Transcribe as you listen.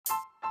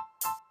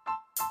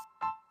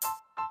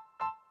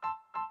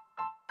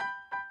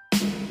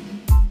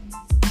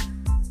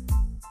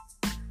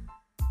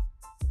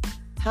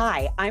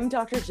Hi, I'm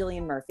Dr.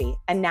 Jillian Murphy,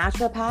 a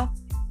naturopath,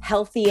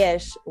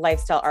 healthy-ish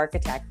lifestyle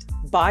architect,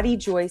 body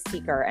joy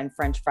seeker, and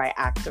French fry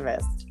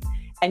activist.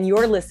 And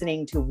you're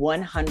listening to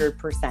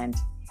 100%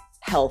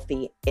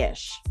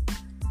 healthy-ish.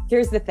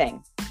 Here's the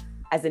thing.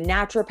 As a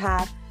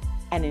naturopath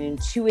and an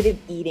intuitive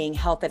eating,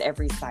 health at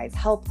every size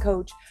health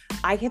coach,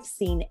 I have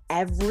seen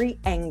every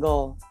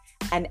angle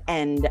and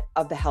end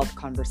of the health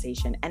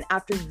conversation. And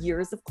after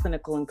years of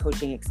clinical and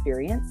coaching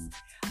experience,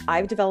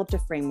 I've developed a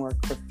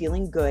framework for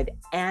feeling good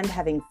and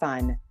having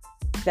fun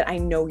that I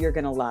know you're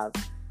going to love.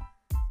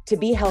 To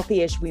be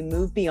healthy-ish, we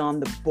move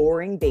beyond the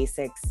boring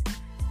basics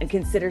and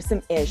consider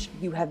some ish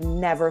you have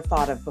never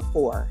thought of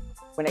before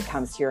when it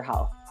comes to your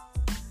health.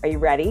 Are you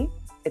ready?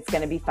 It's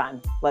going to be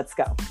fun. Let's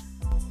go.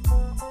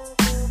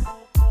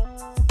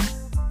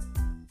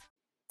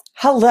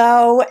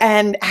 Hello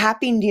and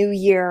Happy New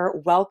Year.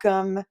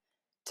 Welcome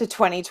to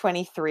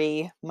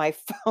 2023. My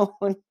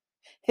phone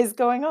is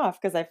going off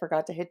because I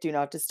forgot to hit do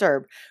not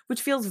disturb,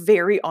 which feels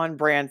very on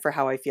brand for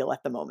how I feel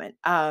at the moment.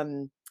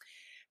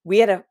 We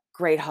had a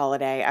great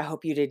holiday. I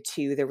hope you did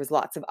too. There was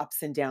lots of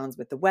ups and downs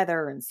with the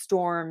weather and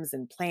storms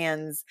and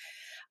plans.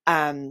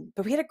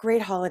 But we had a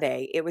great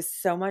holiday. It was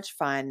so much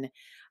fun.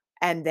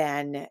 And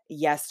then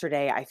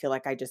yesterday, I feel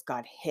like I just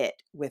got hit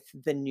with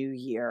the new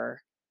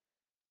year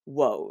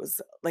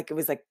woes. Like it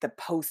was like the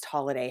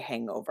post-holiday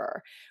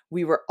hangover.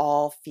 We were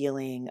all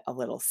feeling a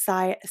little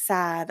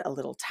sad, a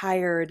little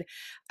tired.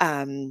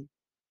 Um,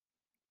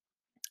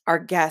 our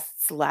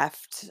guests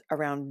left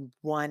around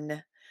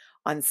 1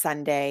 on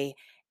Sunday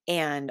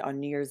and on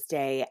New Year's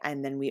Day,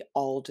 and then we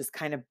all just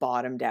kind of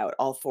bottomed out,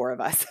 all 4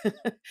 of us.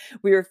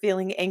 We were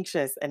feeling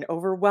anxious and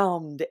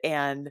overwhelmed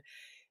and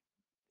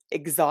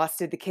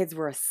exhausted. The kids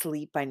were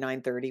asleep by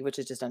 9:30, which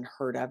is just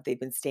unheard of. They'd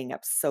been staying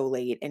up so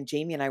late, and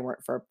Jamie and I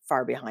weren't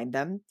far behind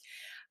them.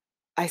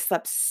 I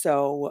slept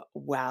so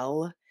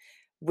well,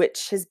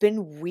 which has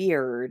been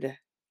weird.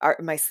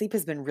 My sleep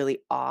has been really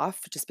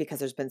off just because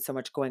there's been so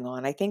much going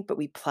on, I think, but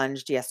we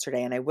plunged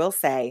yesterday. And I will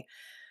say,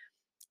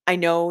 I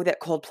know that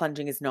cold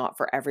plunging is not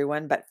for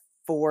everyone, but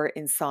for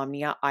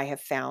insomnia, I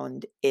have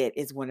found it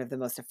is one of the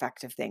most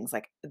effective things.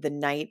 Like the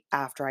night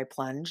after I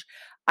plunge,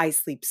 I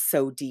sleep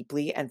so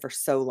deeply and for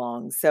so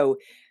long. So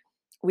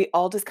we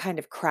all just kind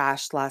of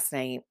crashed last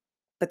night,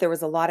 but there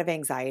was a lot of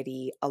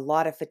anxiety, a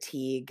lot of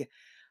fatigue,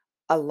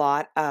 a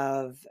lot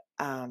of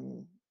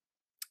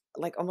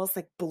like almost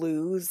like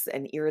blues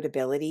and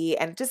irritability.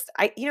 And just,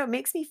 it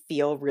makes me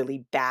feel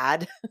really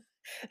bad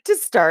to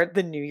start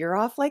the new year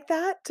off like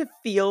that, to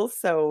feel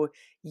so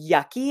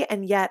yucky.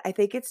 And yet I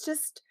think it's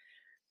just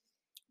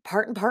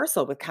part and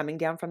parcel with coming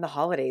down from the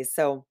holidays.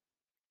 So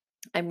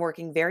I'm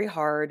working very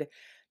hard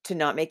to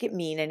not make it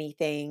mean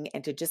anything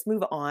and to just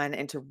move on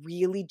and to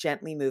really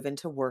gently move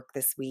into work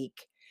this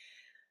week,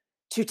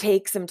 to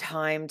take some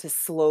time to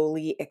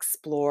slowly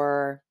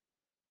explore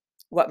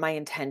what my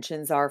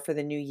intentions are for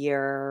the new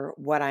year,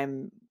 what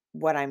I'm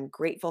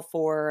grateful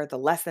for, the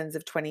lessons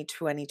of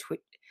 2020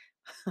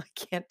 I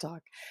can't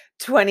talk,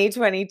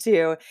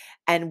 2022,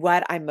 and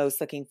what I'm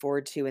most looking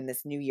forward to in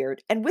this new year.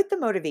 And with the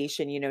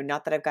motivation,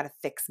 not that I've got to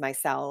fix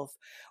myself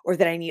or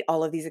that I need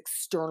all of these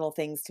external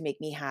things to make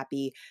me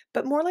happy,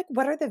 but more like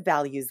what are the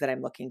values that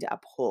I'm looking to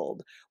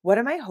uphold? What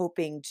am I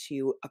hoping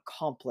to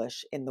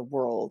accomplish in the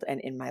world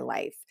and in my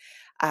life?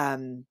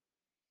 Um,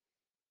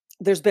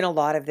 there's been a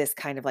lot of this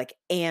kind of like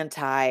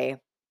anti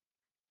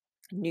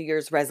New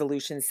Year's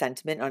resolution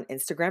sentiment on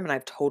Instagram, and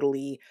I've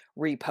totally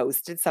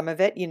reposted some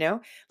of it.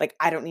 Like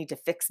I don't need to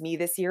fix me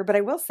this year, but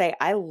I will say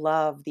I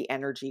love the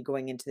energy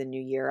going into the new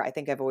year. I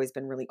think I've always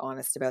been really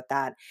honest about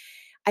that.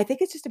 I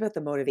think it's just about the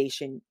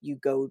motivation you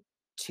go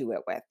to it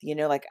with.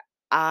 Like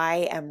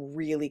I am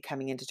really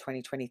coming into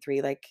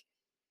 2023 like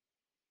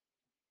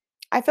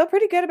I feel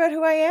pretty good about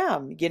who I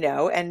am,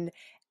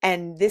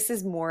 and this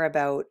is more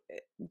about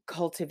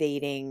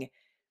cultivating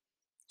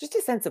just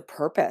a sense of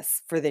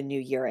purpose for the new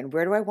year and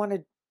where do I want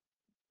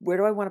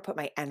to put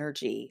my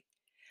energy?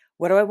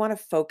 What do I want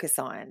to focus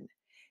on?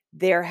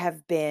 There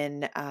have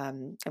been,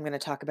 I'm going to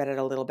talk about it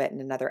a little bit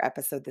in another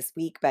episode this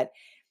week, but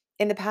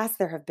in the past,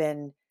 there have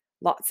been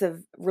lots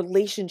of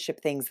relationship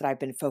things that I've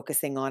been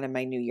focusing on in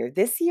my new year.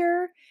 This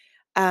year,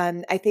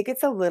 I think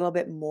it's a little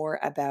bit more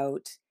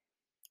about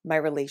my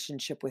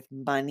relationship with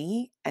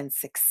money and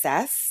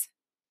success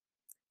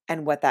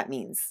and what that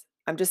means.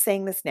 I'm just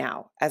saying this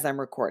now as I'm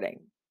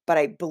recording, but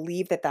I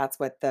believe that that's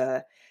what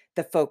the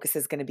focus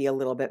is going to be a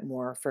little bit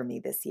more for me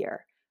this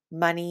year.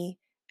 Money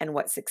and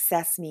what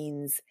success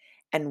means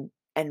and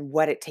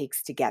what it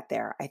takes to get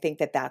there. I think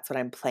that that's what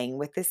I'm playing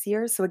with this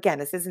year. So again,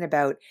 this isn't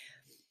about,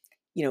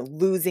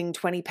 losing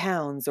 20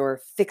 pounds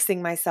or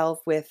fixing myself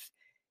with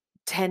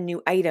 10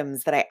 new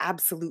items that I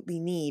absolutely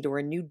need or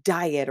a new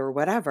diet or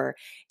whatever.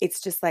 It's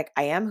just like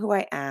I am who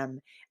I am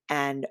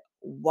and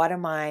what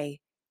am I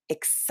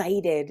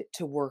excited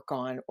to work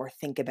on or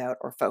think about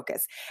or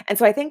focus. And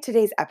so I think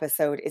today's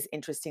episode is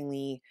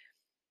interestingly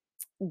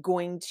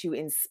going to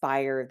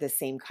inspire the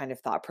same kind of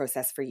thought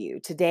process for you.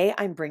 Today,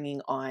 I'm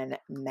bringing on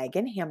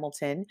Megan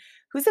Hamilton,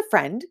 who's a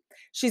friend.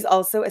 She's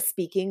also a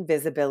speaking,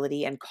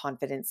 visibility, and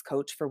confidence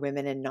coach for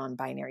women and non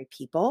binary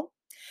people.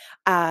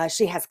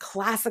 She has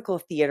classical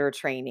theater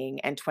training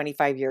and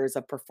 25 years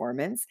of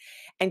performance,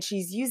 and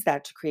she's used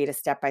that to create a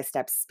step by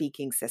step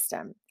speaking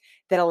system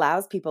that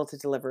allows people to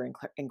deliver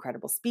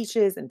incredible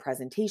speeches and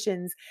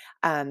presentations,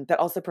 that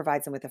also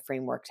provides them with a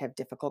framework to have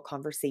difficult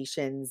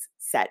conversations,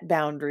 set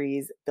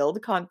boundaries,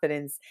 build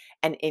confidence,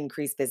 and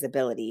increase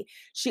visibility.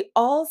 She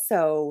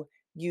also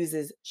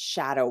uses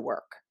shadow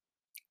work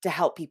to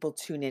help people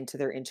tune into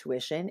their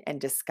intuition and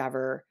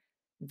discover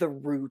the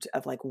root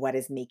of like what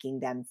is making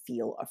them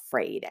feel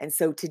afraid. And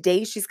so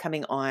today she's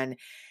coming on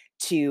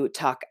to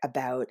talk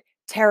about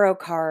tarot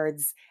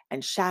cards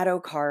and shadow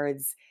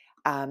cards,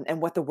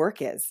 and what the work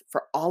is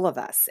for all of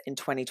us in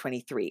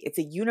 2023. It's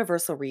a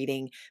universal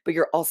reading, but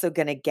you're also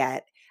going to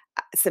get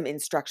some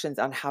instructions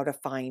on how to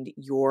find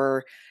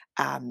your,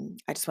 I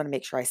just want to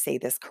make sure I say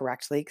this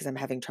correctly because I'm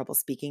having trouble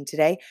speaking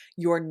today,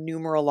 your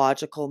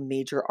numerological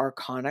major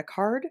arcana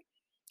card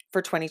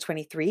for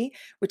 2023,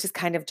 which is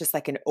kind of just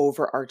like an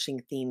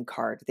overarching theme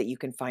card that you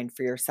can find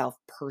for yourself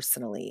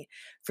personally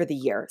for the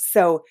year.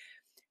 So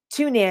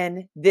tune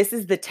in. This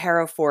is the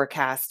tarot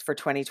forecast for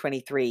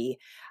 2023.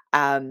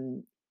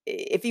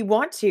 If you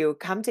want to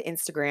come to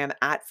Instagram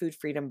at Food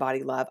Freedom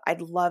Body Love, I'd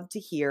love to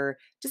hear,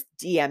 just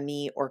DM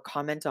me or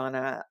comment on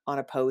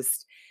a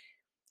post.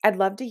 I'd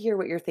love to hear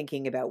what you're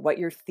thinking about, what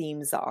your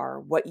themes are,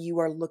 what you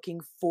are looking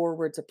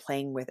forward to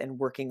playing with and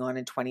working on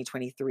in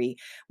 2023,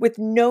 with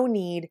no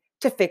need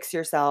to fix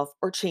yourself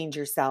or change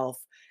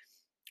yourself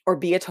or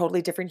be a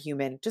totally different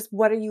human. Just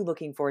what are you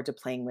looking forward to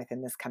playing with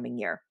in this coming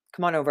year?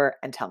 Come on over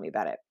and tell me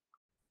about it.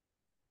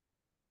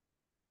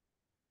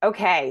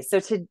 Okay, so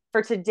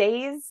for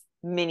today's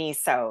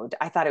mini-sode,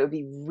 I thought it would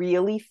be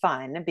really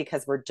fun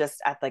because we're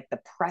just at like the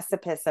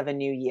precipice of a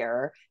new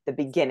year, the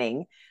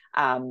beginning,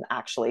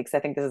 actually, because I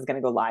think this is going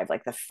to go live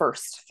like the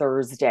first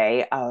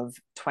Thursday of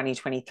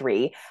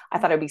 2023. I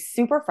thought it would be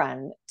super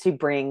fun to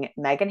bring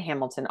Megan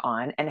Hamilton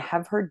on and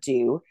have her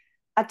do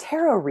a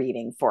tarot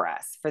reading for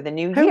us for the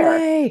new year.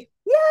 Hooray!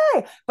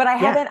 Yay! But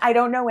Yeah. I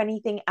don't know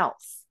anything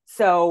else.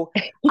 So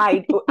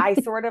I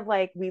sort of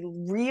like, we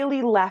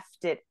really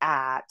left it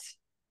at,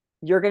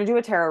 you're going to do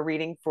a tarot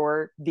reading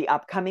for the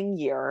upcoming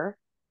year.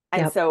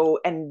 And Yep. so,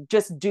 and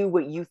just do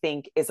what you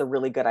think is a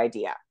really good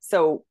idea.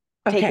 So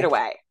take it Okay.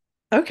 away.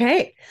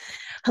 Okay.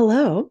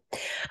 Hello.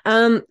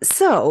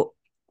 So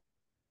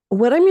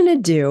what I'm going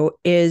to do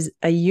is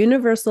a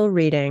universal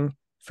reading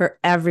for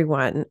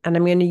everyone. And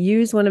I'm going to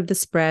use one of the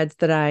spreads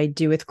that I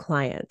do with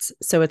clients.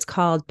 So it's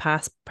called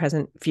Past,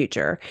 Present,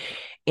 Future.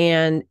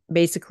 And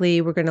basically,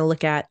 we're going to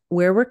look at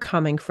where we're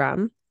coming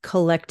from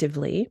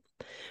collectively,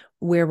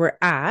 where we're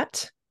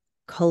at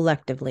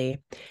collectively,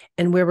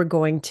 and where we're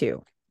going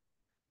to.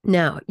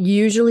 Now,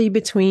 usually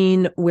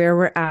between where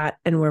we're at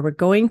and where we're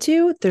going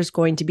to, there's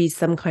going to be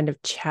some kind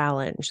of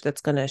challenge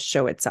that's going to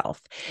show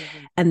itself.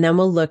 Mm-hmm. And then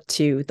we'll look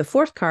to the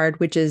fourth card,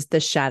 which is the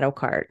shadow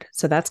card.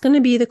 So that's going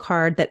to be the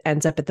card that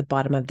ends up at the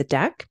bottom of the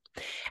deck.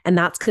 And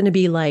that's going to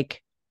be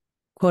like,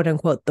 quote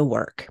unquote, the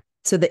work.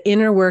 So the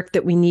inner work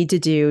that we need to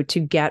do to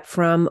get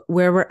from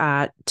where we're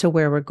at to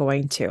where we're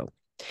going to.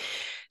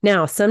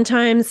 Now,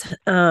 sometimes,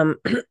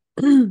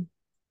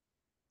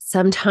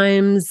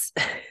 sometimes,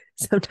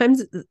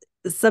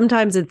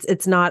 sometimes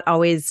it's not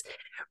always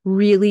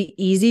really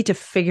easy to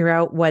figure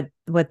out what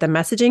the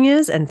messaging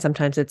is, and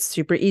sometimes it's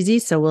super easy,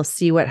 so we'll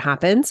see what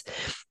happens.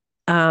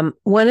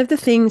 One of the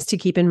things to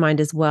keep in mind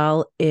as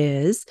well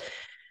is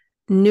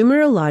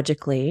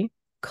numerologically,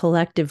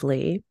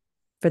 collectively,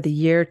 for the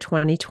year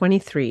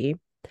 2023,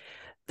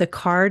 the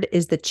card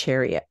is the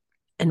Chariot,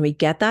 and we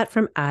get that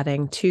from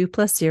adding 2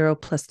 plus 0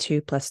 plus 2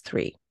 plus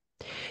 3.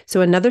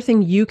 So another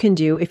thing you can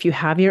do if you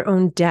have your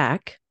own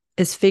deck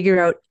is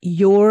figure out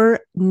your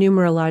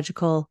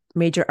numerological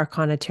major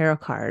arcana tarot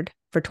card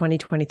for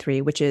 2023,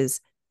 which is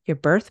your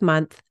birth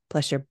month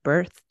plus your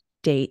birth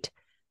date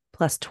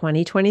plus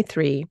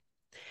 2023.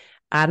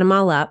 Add them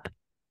all up,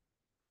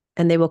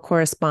 and they will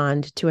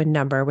correspond to a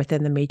number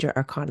within the major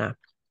arcana.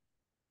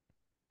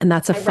 And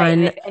that's a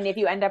fun. Right. And if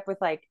you end up with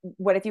like,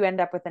 what if you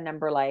end up with a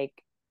number like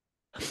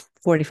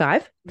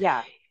 45?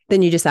 Yeah.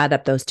 Then you just add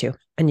up those two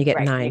and you get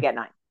Right. 9. You get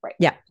 9. Right.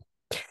 Yeah.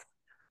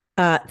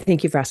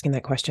 Thank you for asking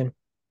that question.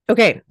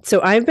 Okay.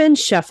 So I've been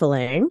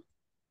shuffling.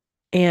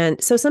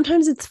 And so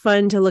sometimes it's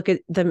fun to look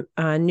at the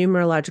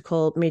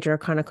numerological major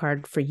arcana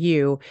card for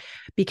you,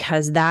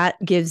 because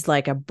that gives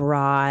like a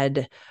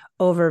broad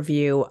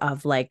overview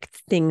of like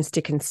things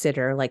to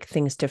consider, like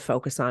things to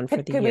focus on for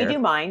the Could we year. do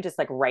mine just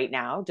like right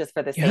now, just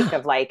for the sake Yeah.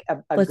 of like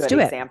a Let's good do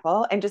it.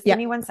 example? And just give Yeah.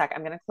 me 1 sec.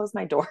 I'm going to close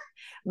my door,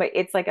 but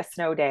it's like a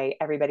snow day.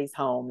 Everybody's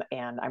home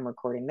and I'm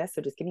recording this.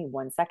 So just give me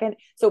 1 second.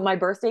 So my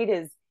birth date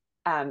is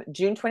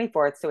June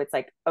 24th. So it's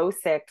like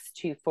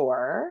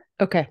 0624.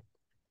 Okay.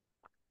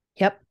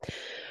 Yep.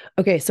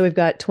 Okay. So we've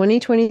got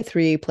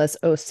 2023 plus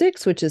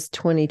 06, which is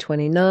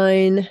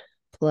 2029,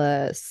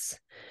 plus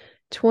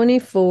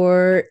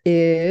 24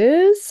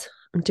 is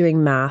I'm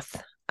doing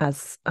math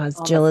as On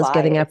the Jill is fly.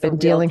 getting up It's a and real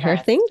dealing her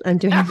test. thing. I'm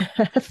doing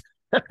math.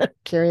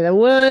 Carry the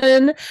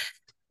 1.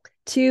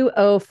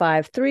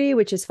 2053,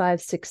 which is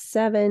 5, 6,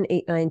 7,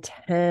 8, 9,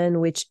 10,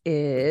 which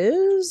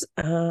is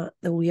the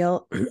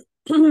wheel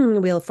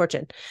wheel of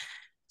fortune.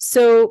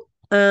 So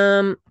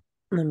let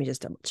me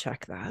just double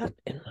check that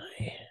in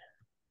my,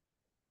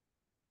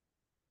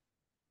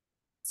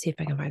 see if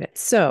I can find it.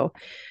 So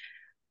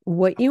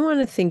what you want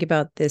to think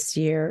about this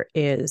year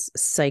is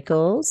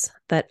cycles,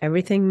 that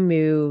everything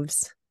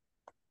moves,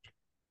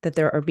 that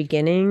there are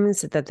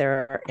beginnings, that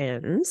there are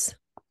ends,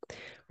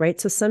 right?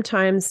 So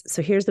sometimes,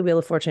 so here's the Wheel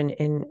of Fortune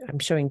I'm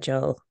showing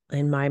Jill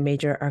in my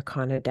Major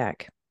Arcana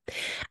deck.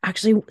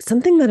 Actually,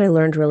 something that I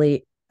learned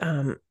really,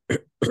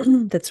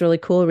 that's really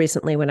cool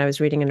recently when I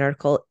was reading an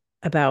article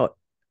about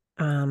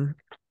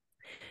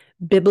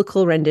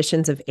biblical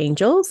renditions of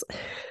angels.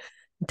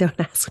 Don't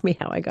ask me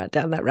how I got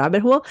down that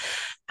rabbit hole.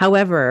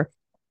 However,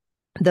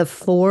 the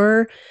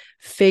 4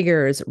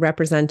 figures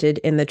represented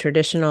in the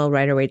traditional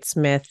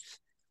Rider-Waite-Smith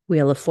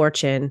Wheel of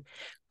Fortune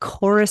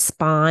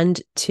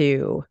correspond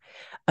to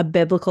a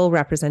biblical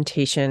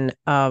representation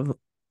of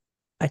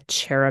a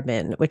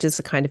cherubim, which is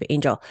a kind of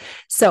angel.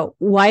 So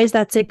why is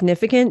that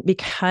significant?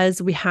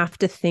 Because we have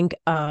to think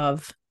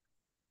of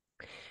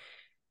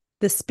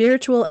the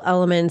spiritual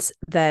elements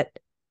that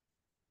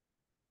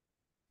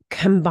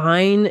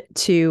combine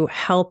to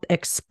help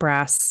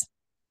express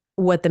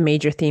what the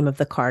major theme of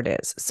the card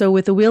is. So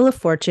with the Wheel of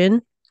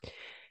Fortune,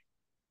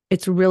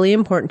 it's really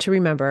important to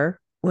remember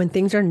when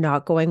things are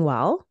not going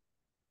well,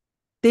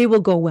 they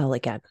will go well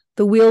again.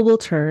 The wheel will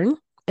turn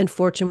and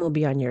fortune will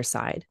be on your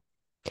side.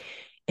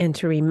 And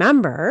to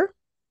remember,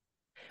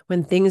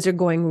 when things are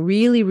going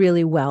really,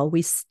 really well,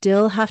 we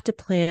still have to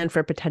plan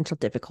for potential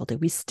difficulty.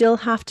 We still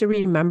have to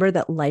remember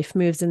that life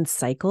moves in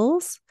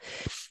cycles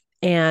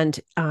and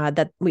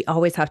that we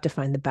always have to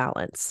find the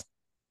balance.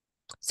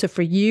 So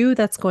for you,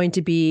 that's going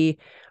to be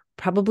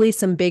probably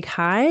some big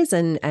highs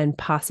and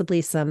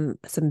possibly some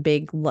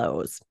big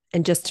lows.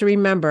 And just to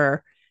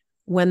remember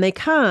when they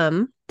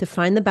come, to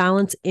find the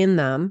balance in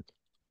them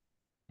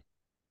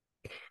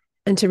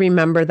and to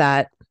remember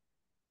that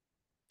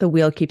the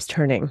wheel keeps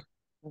turning.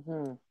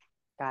 Mm-hmm.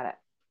 Got it.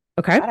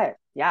 Okay. Got it.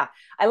 Yeah.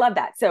 I love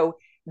that. So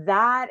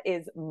that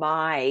is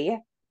my,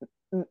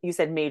 you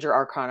said major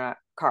arcana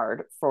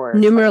card for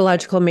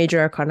Numerological major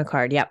arcana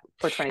card. Yep.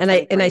 for And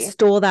I 2023.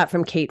 stole that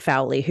from Kate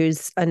Fowley,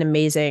 who's an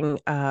amazing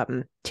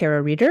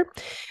tarot reader,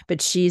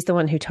 but she's the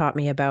one who taught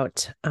me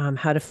about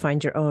how to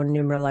find your own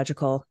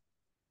numerological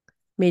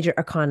major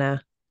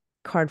arcana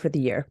card for the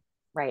year.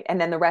 Right.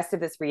 And then the rest of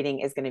this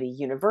reading is going to be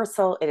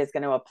universal. It is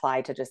going to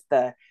apply to just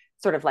the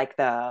sort of like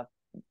the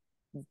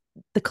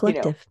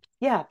collective.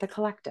 The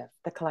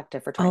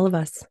collective for all of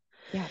us.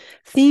 Yeah.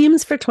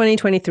 Themes for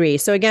 2023.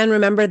 So again,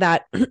 remember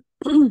that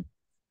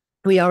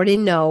we already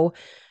know.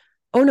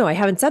 Oh no, I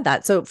haven't said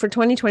that. So for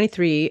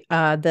 2023,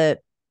 the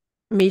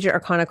major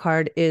arcana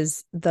card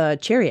is the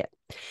Chariot.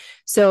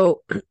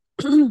 So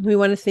we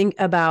want to think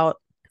about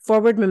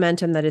forward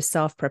momentum that is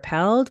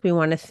self-propelled. We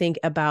want to think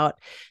about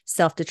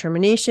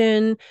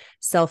self-determination,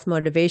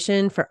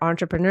 self-motivation for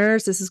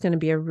entrepreneurs. This is going to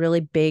be a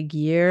really big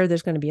year.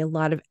 There's going to be a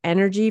lot of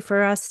energy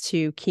for us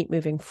to keep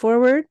moving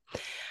forward.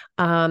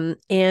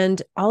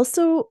 And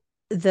also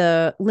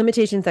the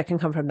limitations that can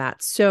come from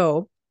that.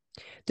 So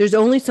there's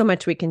only so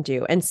much we can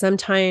do. And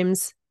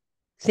sometimes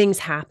things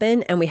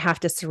happen and we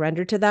have to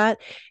surrender to that.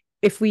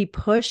 If we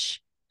push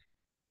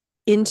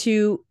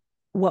into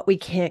what we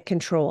can't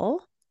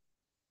control,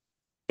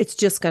 it's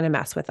just going to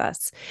mess with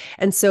us.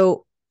 And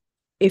so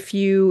if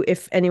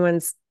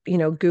anyone's,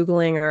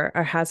 Googling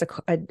or has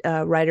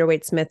a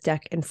Rider-Waite-Smith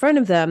deck in front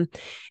of them,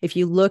 if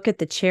you look at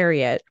the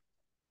Chariot,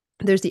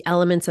 there's the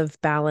elements of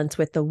balance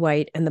with the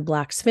white and the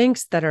black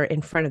sphinx that are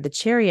in front of the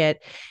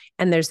Chariot.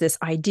 And there's this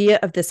idea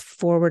of this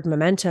forward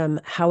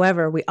momentum.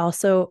 However, we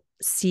also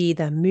see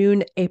the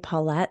moon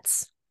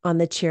epaulettes on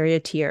the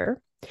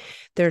charioteer.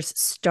 There's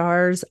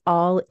stars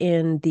all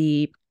in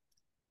the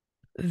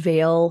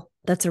veil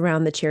that's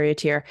around the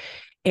charioteer.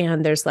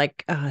 And there's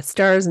like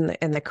stars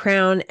in the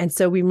crown. And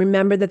so we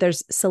remember that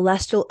there's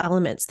celestial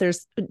elements.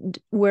 There's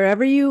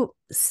wherever you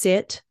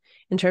sit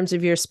in terms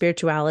of your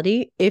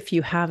spirituality, if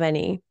you have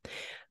any,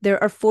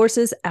 there are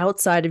forces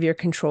outside of your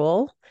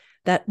control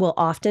that will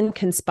often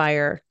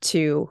conspire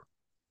to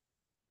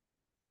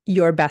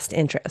your best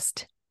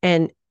interest.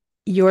 And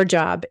your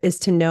job is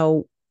to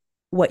know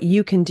what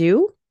you can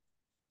do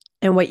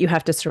and what you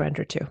have to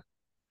surrender to.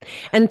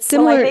 And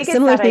similar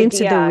themes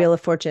to the Wheel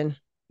of Fortune.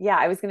 Yeah,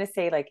 I was going to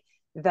say like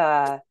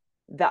the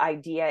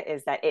idea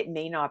is that it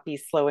may not be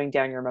slowing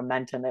down your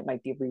momentum. It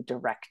might be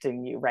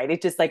redirecting you, right?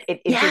 It just like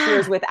it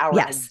interferes with our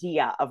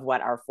idea of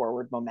what our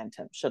forward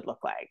momentum should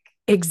look like.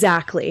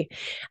 Exactly.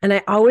 And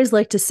I always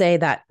like to say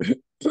that,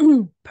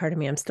 pardon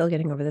me, I'm still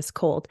getting over this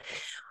cold.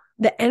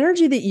 The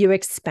energy that you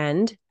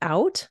expend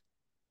out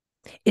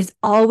is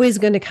always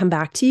going to come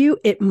back to you.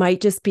 It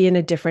might just be in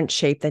a different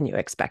shape than you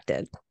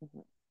expected. Mm-hmm.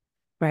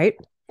 Right?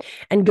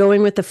 And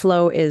going with the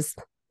flow is,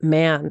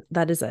 man,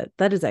 that is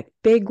a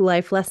big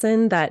life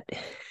lesson that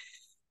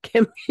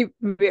can be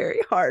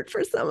very hard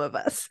for some of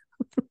us.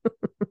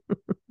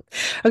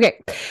 Okay,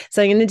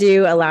 so I'm going to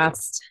do a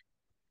last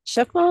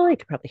shuffle. You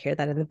can probably hear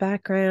that in the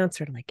background,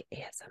 sort of like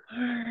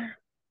ASMR.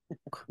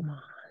 Come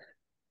on.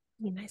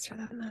 Be nicer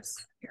than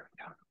this. Here we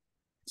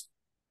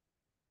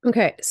go.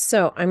 Okay,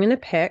 so I'm going to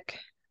pick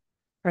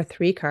our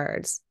 3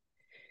 cards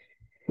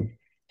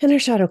and our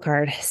shadow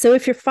card. So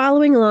if you're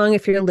following along,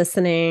 if you're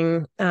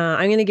listening,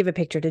 I'm going to give a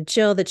picture to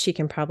Jill that she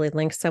can probably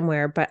link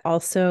somewhere, but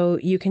also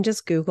you can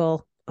just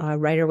Google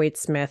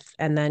Rider-Waite-Smith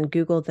and then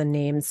Google the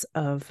names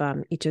of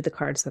each of the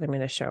cards that I'm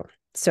going to show.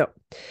 So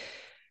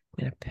I'm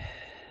going to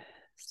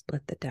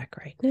split the deck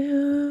right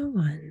now.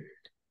 1,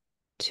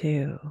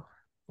 2,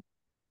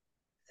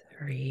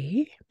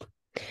 3.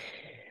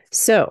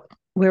 So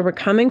where we're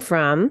coming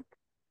from,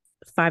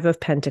 5 of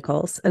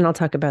Pentacles, and I'll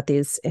talk about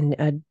these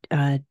in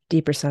a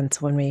deeper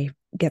sense when we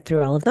get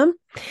through all of them.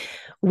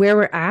 Where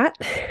we're at,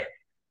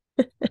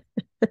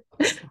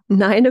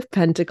 9 of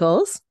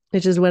Pentacles,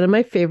 which is one of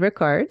my favorite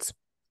cards.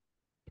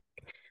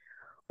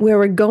 Where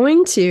we're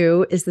going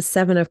to is the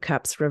 7 of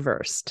Cups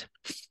reversed.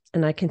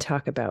 And I can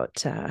talk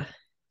about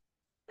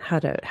how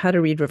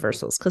to read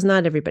reversals, because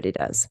not everybody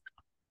does.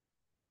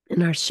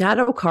 And our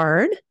shadow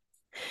card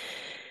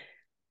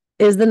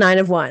is the 9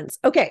 of Wands.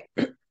 Okay.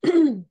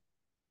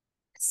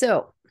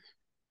 So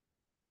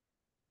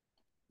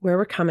where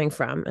we're coming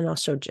from, and I'll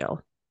show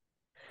Jill,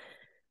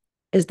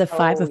 is the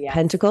 5 of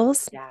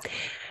Pentacles. Yeah.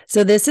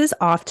 So this is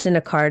often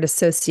a card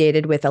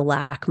associated with a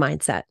lack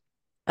mindset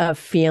of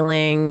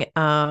feeling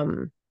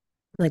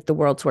like the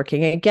world's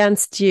working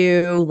against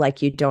you,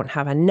 like you don't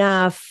have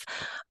enough.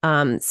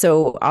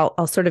 So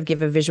I'll sort of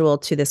give a visual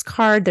to this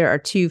card. There are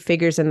 2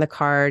 figures in the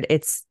card.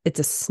 It's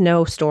a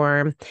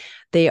snowstorm.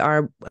 They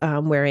are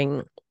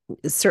wearing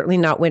certainly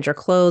not winter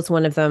clothes.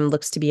 One of them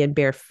looks to be in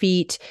bare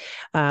feet.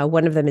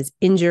 One of them is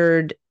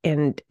injured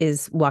and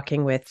is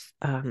walking with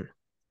what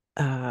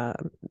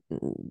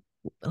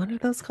are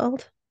those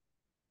called?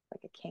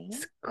 Like a cane?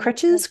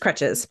 Crutches.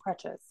 Crutches.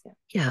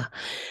 Yeah.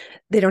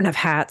 They don't have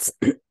hats.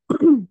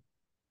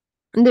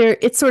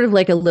 It's sort of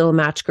like a little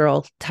match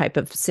girl type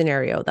of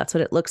scenario. That's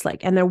what it looks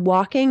like. And they're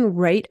walking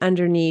right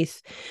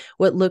underneath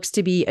what looks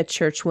to be a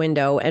church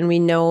window. And we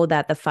know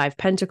that the 5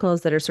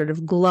 pentacles that are sort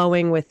of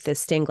glowing with this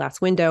stained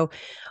glass window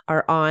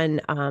are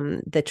on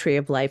the Tree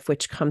of Life,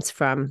 which comes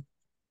from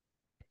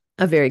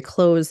a very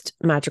closed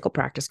magical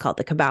practice called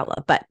the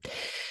Kabbalah. But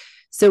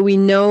so we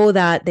know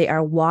that they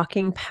are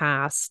walking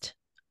past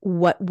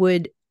what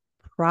would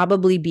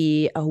probably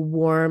be a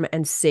warm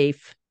and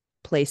safe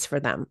place for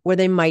them, where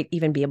they might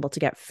even be able to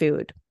get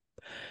food.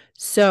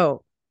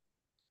 So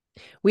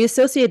we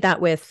associate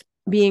that with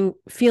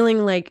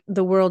feeling like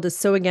the world is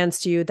so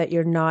against you that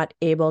you're not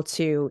able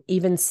to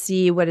even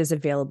see what is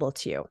available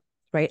to you,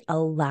 right? A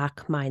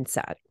lack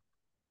mindset.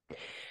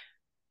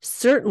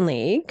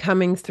 Certainly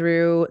coming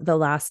through the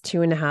last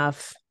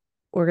 2.5,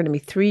 we're going to be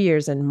 3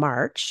 years in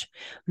March,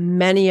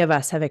 many of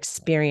us have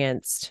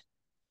experienced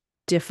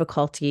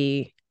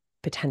difficulty,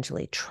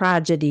 potentially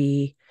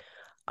tragedy,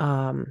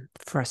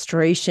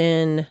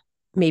 frustration,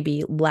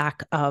 maybe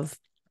lack of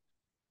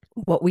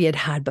what we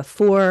had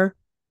before.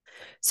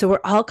 So we're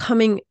all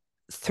coming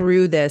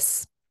through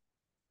this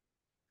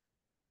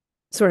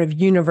sort of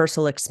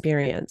universal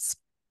experience.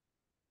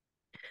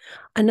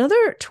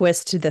 Another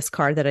twist to this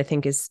card that I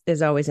think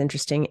is always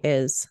interesting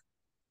is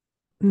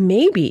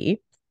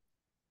maybe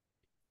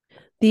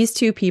these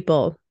 2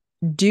 people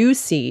do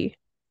see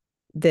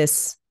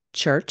this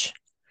church,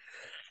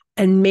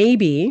 and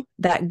maybe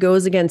that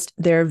goes against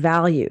their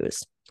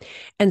values.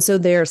 And so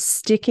they're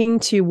sticking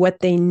to what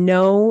they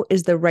know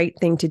is the right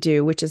thing to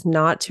do, which is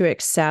not to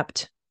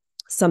accept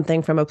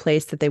something from a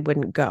place that they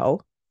wouldn't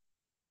go,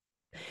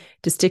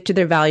 to stick to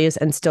their values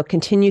and still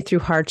continue through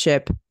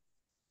hardship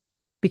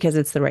because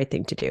it's the right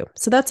thing to do.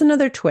 So that's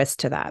another twist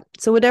to that.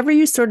 So whatever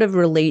you sort of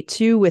relate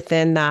to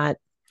within that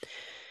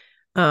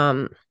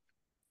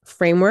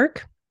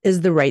framework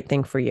is the right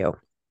thing for you.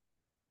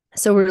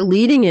 So we're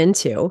leading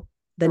into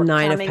the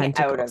 9 of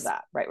Pentacles. Out of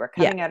that, right? We're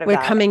coming out of that.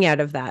 We're coming out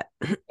of that.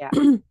 Yeah.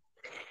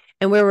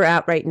 And where we're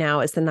at right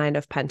now is the 9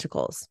 of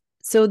Pentacles.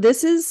 So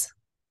this is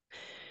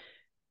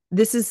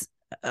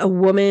a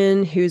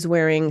woman who's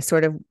wearing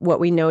sort of what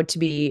we know to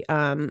be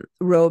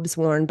robes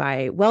worn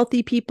by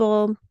wealthy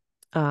people.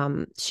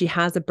 She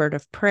has a bird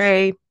of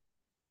prey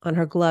on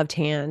her gloved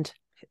hand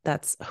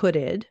that's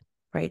hooded,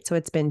 right? So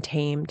it's been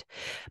tamed.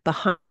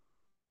 Behind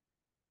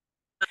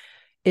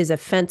is a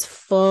fence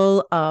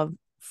full of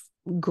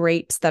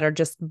grapes that are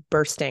just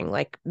bursting.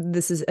 Like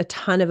this is a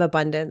ton of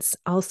abundance.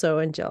 Also,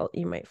 and Jill,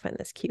 you might find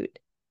this cute.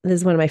 This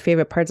is one of my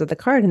favorite parts of the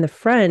card. In the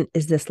front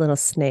is this little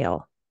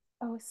snail.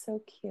 Oh,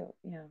 so cute.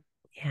 Yeah.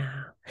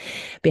 Yeah.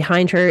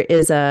 Behind her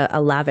is a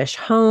lavish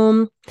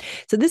home.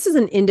 So this is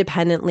an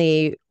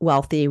independently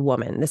wealthy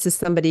woman. This is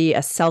somebody,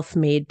 a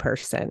self-made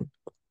person.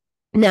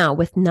 Now,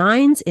 with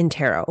 9s in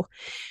tarot,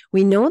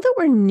 we know that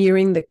we're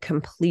nearing the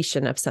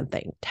completion of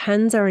something.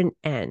 10s are an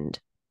end.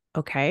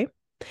 Okay.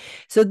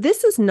 So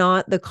this is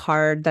not the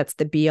card that's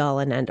the be all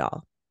and end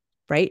all,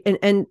 right?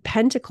 And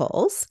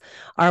pentacles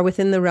are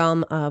within the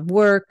realm of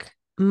work,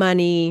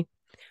 money.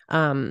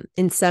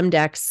 In some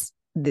decks,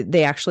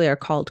 they actually are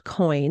called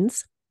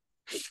coins.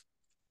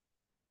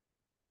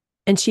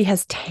 And she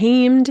has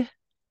tamed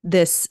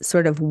this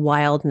sort of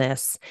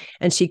wildness,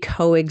 and she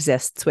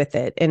coexists with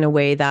it in a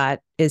way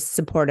that is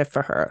supportive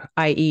for her,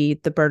 i.e.,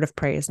 the bird of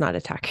prey is not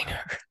attacking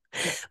her.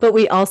 But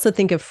we also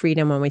think of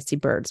freedom when we see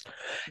birds.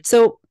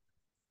 So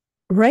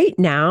right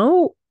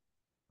now,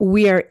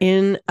 we are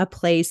in a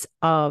place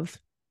of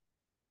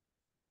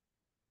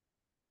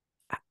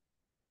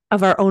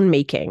our own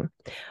making,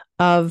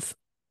 of,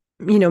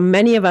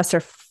 many of us are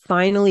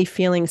finally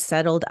feeling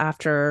settled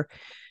after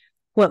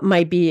what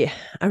might be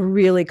a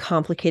really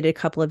complicated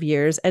couple of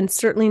years, and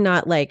certainly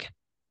not like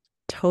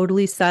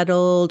totally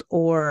settled,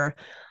 or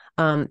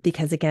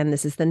because again,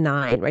 this is the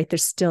 9, right?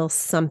 There's still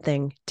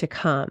something to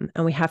come,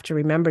 and we have to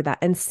remember that.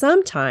 And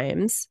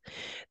sometimes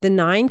the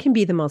 9 can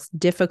be the most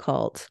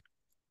difficult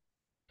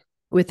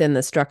within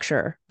the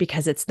structure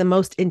because it's the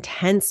most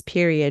intense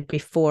period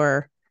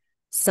before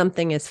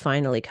something is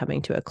finally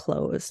coming to a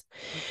close.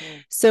 Mm-hmm.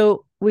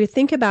 So we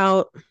think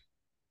about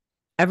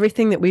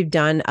everything that we've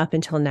done up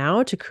until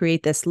now to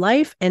create this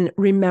life, and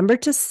remember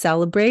to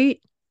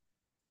celebrate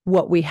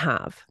what we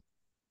have,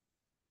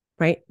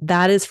 right?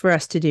 That is for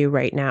us to do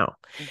right now.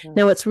 Mm-hmm.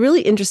 Now, what's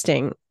really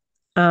interesting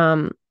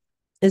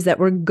is that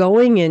we're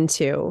going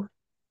into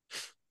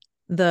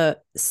the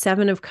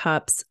 7 of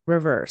Cups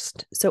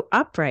reversed. So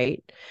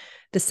upright,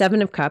 the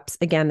 7 of Cups,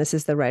 again, this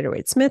is the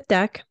Rider-Waite-Smith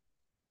deck,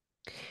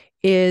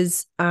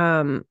 is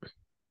 7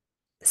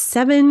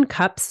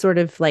 cups sort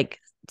of like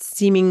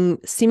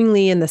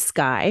seemingly in the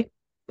sky,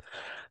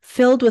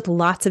 filled with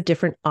lots of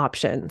different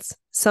options,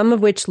 some of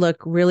which look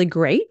really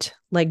great,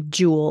 like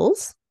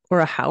jewels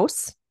or a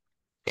house.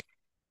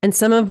 And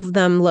some of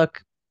them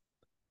look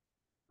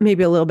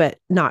maybe a little bit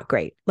not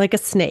great, like a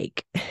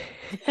snake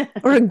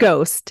or a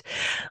ghost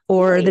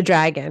or right. The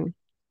dragon.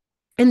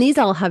 And these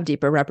all have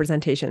deeper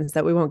representations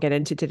that we won't get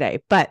into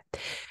today. But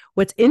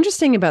what's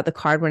interesting about the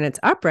card when it's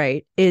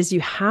upright is you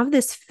have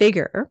this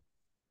figure.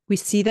 We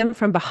see them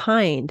from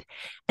behind,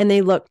 and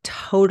they look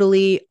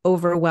totally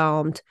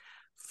overwhelmed,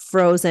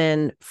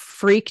 frozen,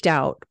 freaked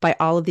out by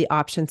all of the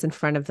options in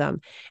front of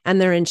them,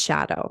 and they're in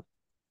shadow.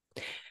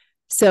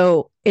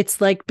 So it's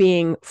like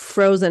being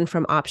frozen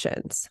from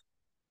options.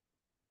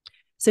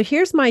 So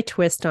here's my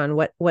twist on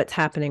what's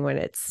happening when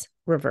it's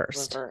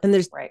reversed. And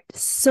there's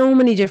so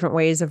many different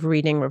ways of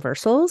reading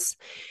reversals.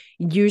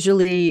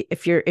 Usually,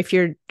 if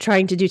you're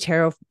trying to do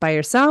tarot by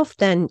yourself,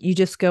 then you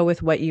just go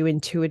with what you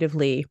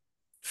intuitively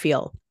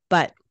feel.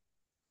 But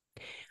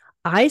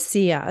I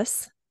see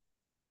us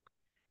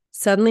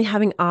suddenly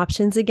having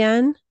options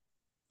again.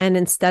 And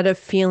instead of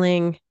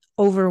feeling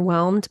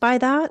overwhelmed by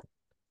that,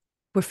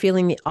 we're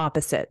feeling the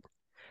opposite.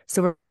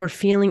 So we're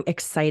feeling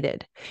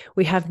excited.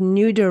 We have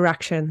new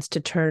directions to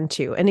turn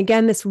to. And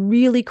again, this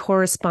really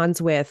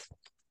corresponds with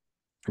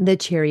the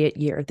Chariot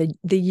year,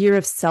 the year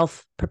of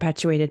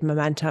self-perpetuated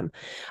momentum,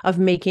 of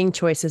making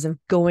choices, of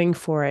going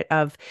for it,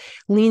 of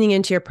leaning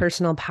into your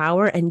personal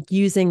power and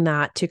using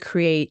that to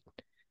create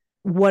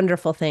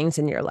wonderful things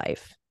in your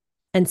life.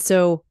 And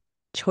so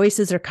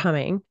choices are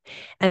coming.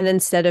 And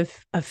instead of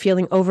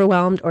feeling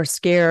overwhelmed or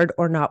scared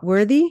or not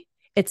worthy,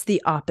 it's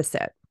the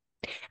opposite.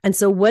 And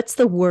so what's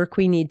the work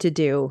we need to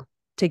do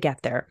to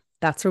get there?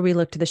 That's where we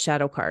look to the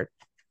shadow card.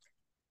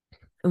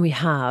 And we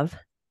have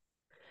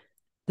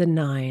the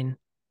 9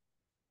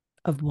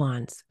 of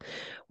Wands.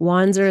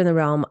 Wands are in the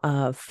realm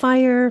of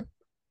fire,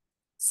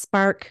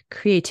 spark,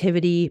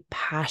 creativity,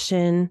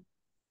 passion,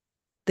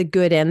 the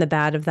good and the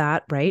bad of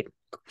that, right?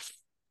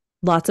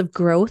 Lots of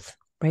growth,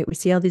 right? We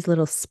see all these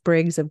little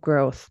sprigs of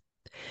growth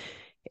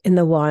in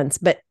the Wands.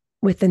 But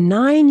with the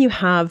 9, you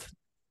have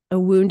a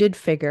wounded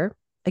figure.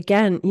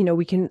 Again,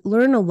 we can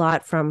learn a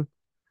lot from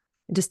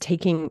just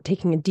taking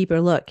a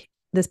deeper look.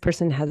 This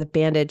person has a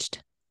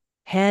bandaged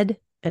head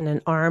and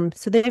an arm,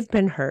 so they've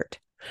been hurt,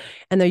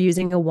 and they're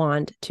using a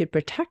wand to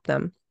protect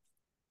them,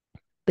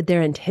 but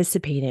they're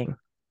anticipating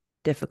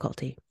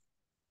difficulty,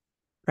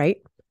 right?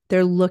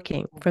 They're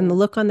looking. From the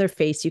look on their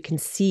face, you can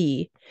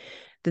see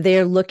that they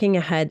are looking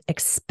ahead,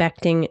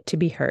 expecting to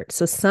be hurt.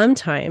 So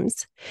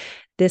sometimes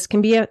this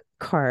can be a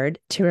card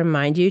to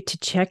remind you to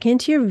check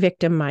into your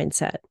victim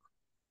mindset.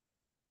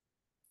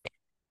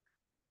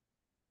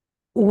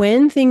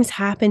 When things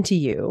happen to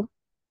you,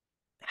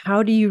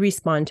 how do you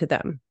respond to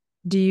them?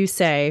 Do you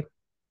say,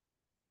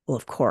 well,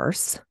 of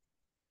course,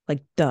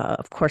 like, duh,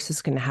 of course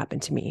it's going to happen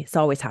to me. It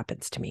always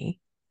happens to me.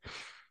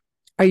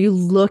 Are you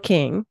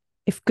looking,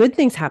 if good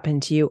things happen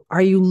to you,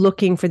 are you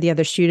looking for the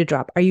other shoe to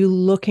drop? Are you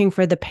looking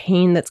for the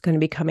pain that's going to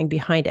be coming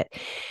behind it?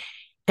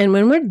 And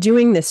when we're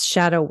doing this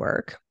shadow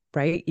work,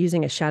 right,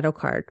 using a shadow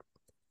card,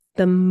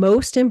 the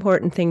most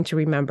important thing to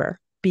remember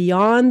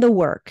beyond the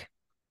work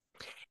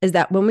is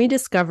that when we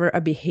discover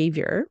a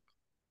behavior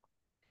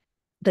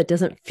that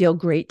doesn't feel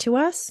great to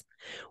us,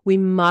 we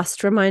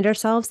must remind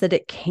ourselves that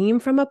it came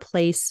from a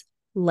place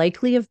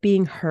likely of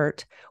being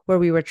hurt where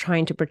we were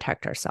trying to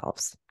protect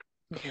ourselves.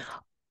 Mm-hmm.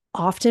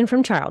 Often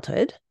from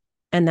childhood,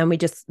 And then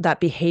that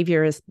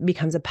behavior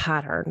becomes a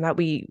pattern that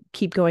we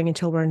keep going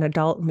until we're an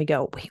adult and we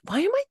go, wait, why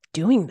am I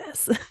doing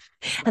this?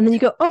 And then you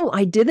go, oh,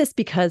 I did this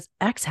because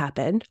X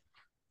happened,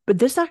 but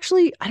this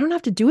actually, I don't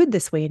have to do it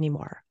this way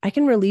anymore. I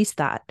can release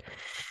that.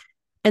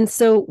 And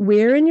so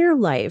where in your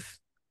life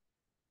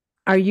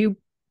are you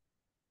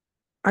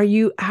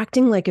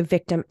acting like a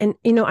victim? And,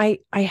 I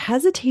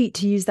hesitate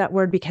to use that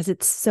word because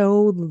it's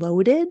so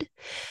loaded,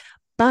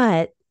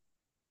 but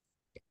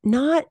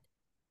not,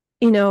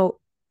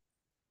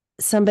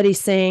 somebody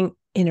saying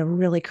in a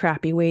really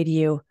crappy way to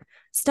you,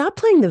 stop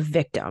playing the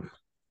victim.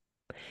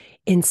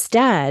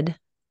 Instead,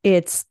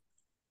 it's,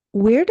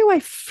 where do I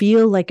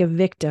feel like a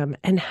victim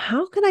and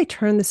how can I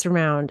turn this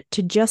around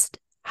to just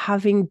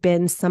having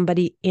been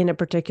somebody in a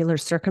particular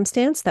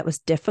circumstance that was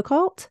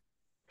difficult,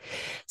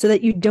 so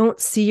that you don't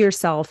see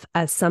yourself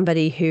as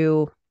somebody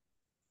who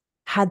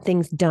had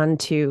things done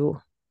to,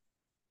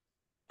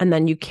 and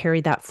then you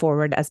carry that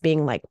forward as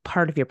being like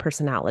part of your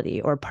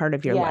personality or part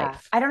of your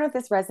life. I don't know if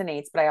this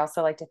resonates, but I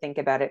also like to think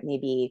about it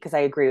maybe because I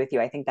agree with you.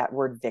 I think that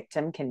word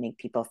victim can make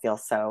people feel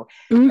so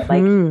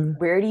like,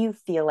 where do you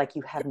feel like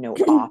you have no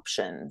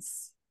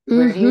options?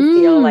 Where do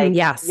you feel like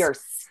you're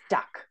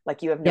stuck,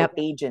 like you have no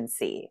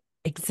agency?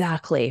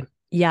 Exactly.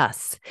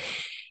 Yes.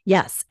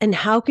 And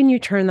how can you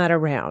turn that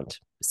around?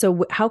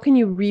 So how can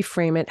you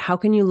reframe it? How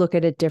can you look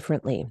at it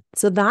differently?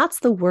 So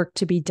that's the work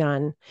to be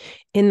done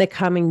in the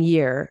coming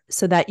year,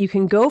 so that you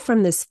can go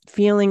from this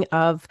feeling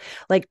of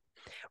like,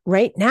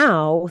 right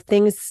now,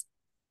 things,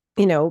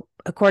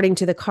 according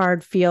to the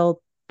card,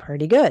 feel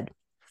pretty good.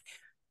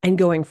 And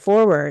going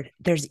forward,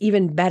 there's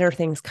even better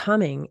things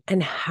coming.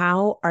 And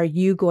how are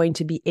you going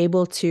to be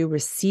able to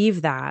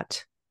receive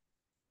that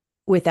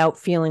without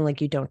feeling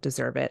like you don't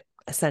deserve it,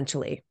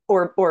 essentially?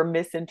 Or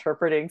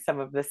misinterpreting some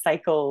of the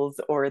cycles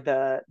or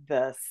the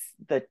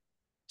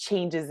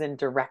changes in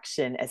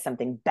direction as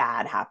something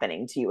bad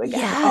happening to you again.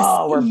 Yes.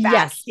 Oh, we're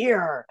back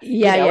here.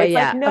 Yeah.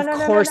 Like, no,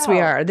 of course we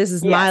are. This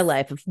is my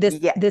life.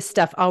 This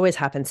stuff always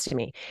happens to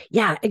me.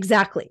 Yeah,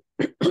 exactly.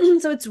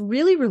 So it's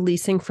really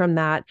releasing from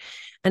that.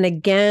 And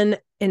again,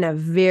 in a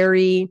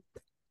very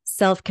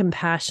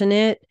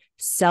self-compassionate,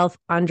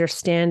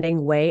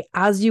 self-understanding way,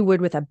 as you would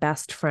with a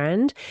best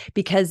friend,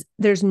 because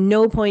there's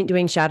no point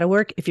doing shadow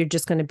work if you're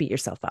just going to beat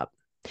yourself up.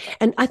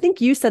 And I think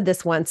you said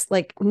this once,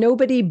 like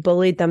nobody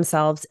bullied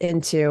themselves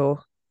into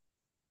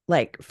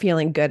like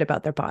feeling good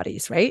about their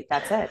bodies, right?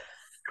 That's it.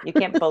 You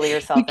can't bully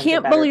yourself. You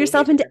can't bully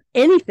yourself into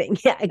anything.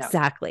 Yeah,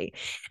 exactly.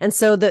 No. And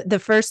so the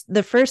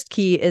first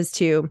key is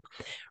to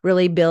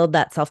really build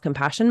that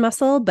self-compassion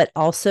muscle, but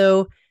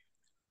also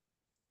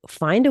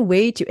find a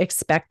way to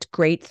expect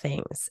great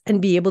things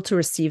and be able to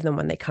receive them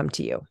when they come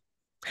to you.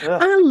 Ugh.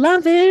 I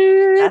love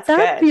it.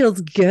 That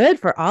feels good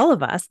for all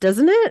of us,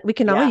 doesn't it? We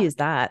can all use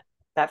that.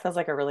 That feels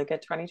like a really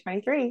good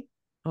 2023.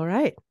 All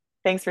right.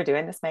 Thanks for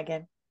doing this,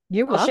 Megan.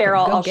 You're welcome.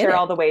 I'll share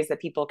all the ways that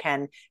people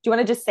can. Do you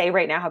want to just say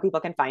right now how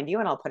people can find you?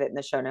 And I'll put it in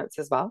the show notes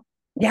as well.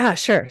 Yeah,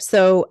 sure.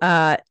 So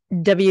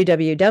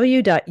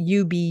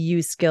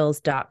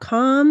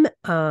www.ubuskills.com,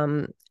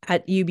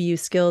 at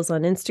ubuskills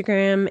on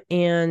Instagram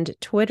and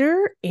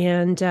Twitter.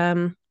 And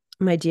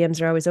my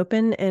DMs are always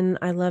open and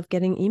I love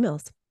getting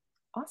emails.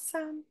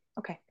 Awesome.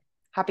 Okay.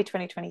 Happy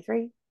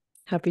 2023.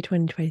 Happy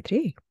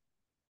 2023.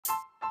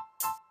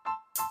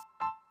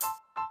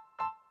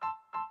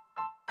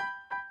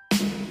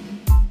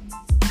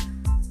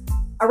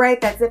 All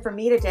right, that's it for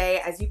me today.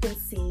 As you can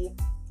see,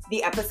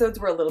 the episodes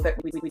were a little bit,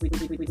 we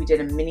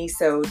did a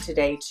mini-sode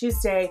today,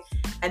 Tuesday,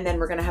 and then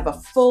we're going to have a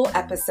full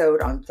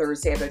episode on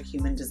Thursday about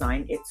human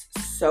design. It's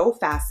so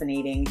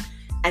fascinating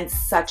and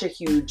such a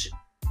huge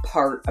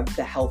part of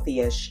the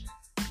Healthy-ish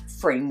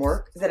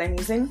framework that I'm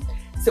using.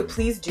 So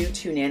please do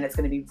tune in. It's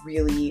going to be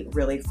really,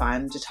 really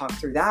fun to talk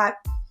through that.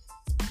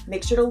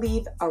 Make sure to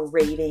leave a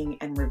rating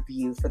and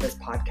review for this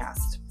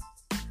podcast.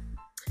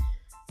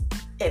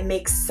 It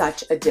makes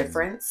such a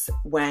difference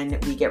when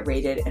we get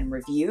rated and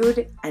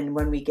reviewed and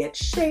when we get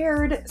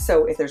shared.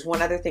 So if there's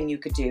one other thing you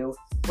could do,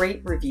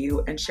 rate,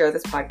 review, and share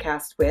this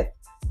podcast with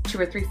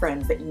 2 or 3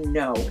 friends that you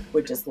know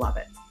would just love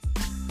it.